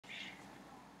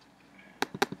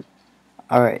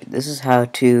Alright, this is how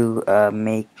to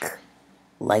make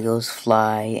Legos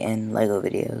fly in Lego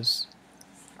videos.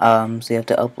 So you have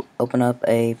to open up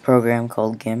a program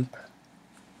called Gimp.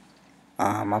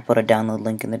 I'll put a download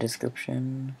link in the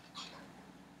description.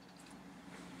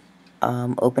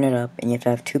 Open it up, and you have to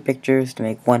have two pictures to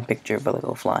make one picture of a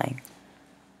Lego flying.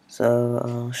 So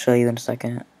I'll show you in a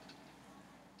second.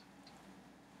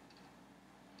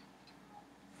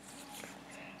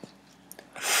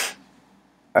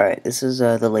 Alright, this is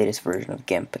the latest version of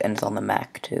Gimp, and it's on the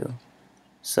Mac too.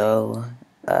 So,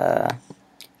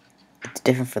 it's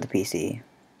different for the PC.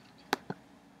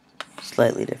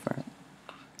 Slightly different.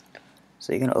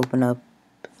 So you're going to open up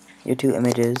your two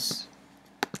images.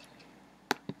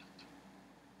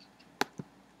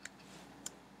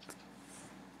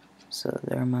 So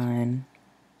they're mine.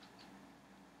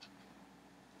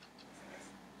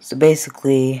 So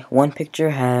basically, one picture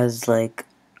has like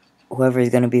whoever is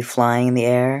going to be flying in the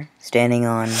air, standing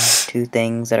on two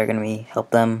things that are going to be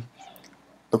help them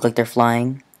look like they're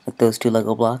flying, like those two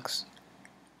Lego blocks.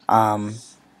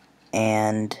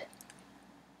 And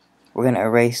we're going to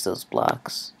erase those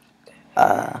blocks.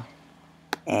 And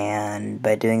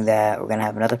by doing that, we're going to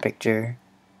have another picture,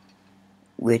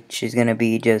 which is going to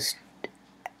be just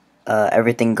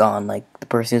everything gone, like the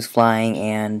person who's flying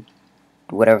and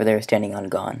whatever they're standing on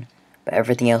gone. But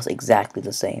everything else exactly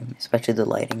the same, especially the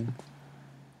lighting.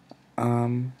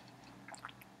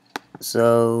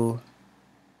 So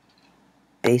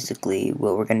basically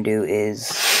what we're going to do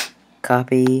is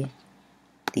copy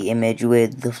the image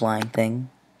with the flying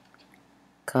thing,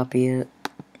 copy it,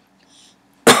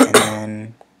 and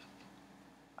then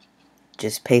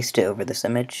just paste it over this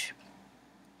image.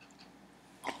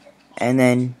 And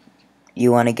then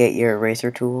you want to get your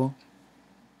eraser tool,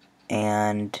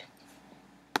 and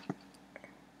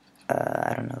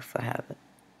I don't know if I have it.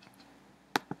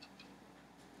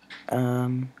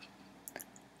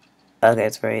 Okay,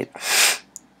 it's right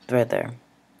there.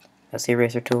 That's the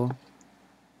eraser tool.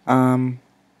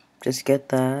 Just get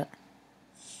that,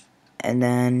 and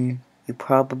then you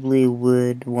probably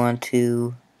would want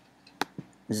to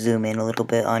zoom in a little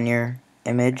bit on your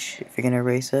image if you're gonna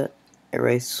erase it.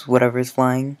 Erase whatever is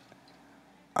flying.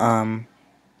 So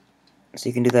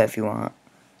you can do that if you want.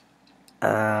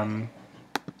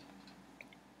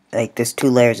 Like there's two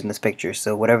layers in this picture,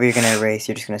 so whatever you're gonna erase,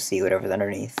 you're just gonna see whatever's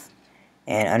underneath.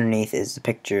 And underneath is the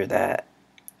picture that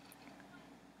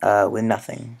with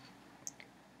nothing.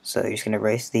 So you're just gonna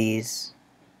erase these,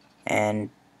 and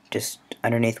just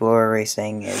underneath what we're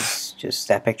erasing is just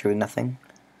that picture with nothing.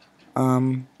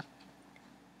 And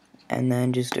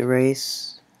then just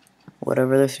erase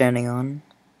whatever they're standing on.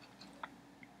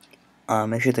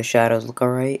 Make sure the shadows look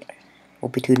alright.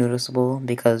 Won't be too noticeable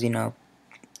because, you know,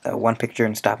 one picture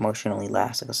in stop motion only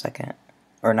lasts like a second.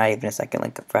 Or not even a second,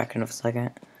 like a fraction of a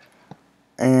second.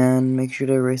 And make sure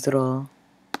to erase it all.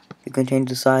 You can change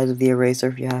the size of the eraser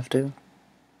if you have to.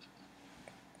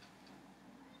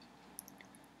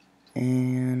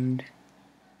 And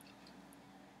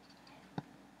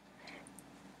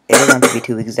it doesn't have to be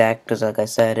too exact because, like I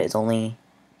said, it's only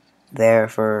there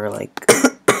for like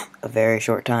a very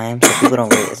short time, so people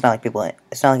don't really. It's not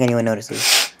like anyone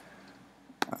notices.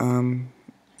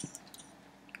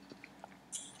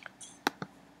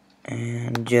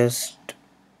 And just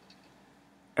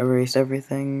erase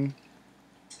everything,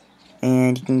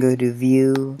 and you can go to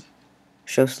View,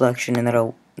 Show Selection,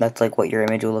 and that's like what your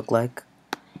image will look like.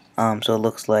 So it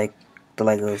looks like the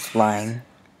Legos flying.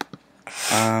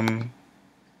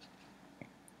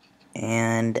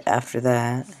 And after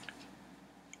that,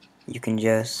 you can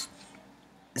just.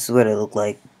 This is what it looked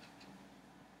like.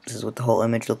 This is what the whole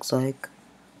image looks like.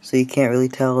 So you can't really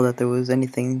tell that there was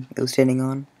anything it was standing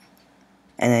on.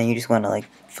 And then you just want to like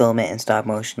film it in stop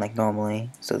motion like normally,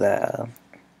 so that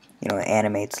you know, it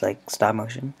animates like stop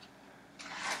motion.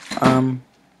 And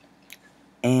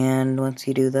once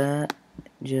you do that,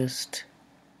 just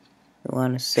you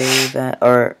want to save that,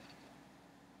 or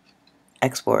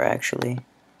export actually.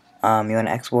 You want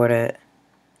to export it.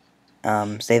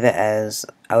 Save it as,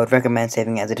 I would recommend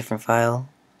saving it as a different file.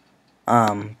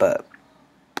 But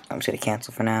I'm just gonna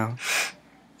cancel for now.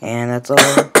 And that's all.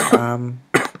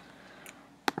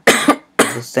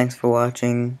 Just thanks for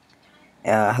watching.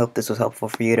 I hope this was helpful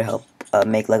for you to help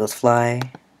make Legos fly.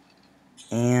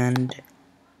 And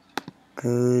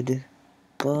goodbye.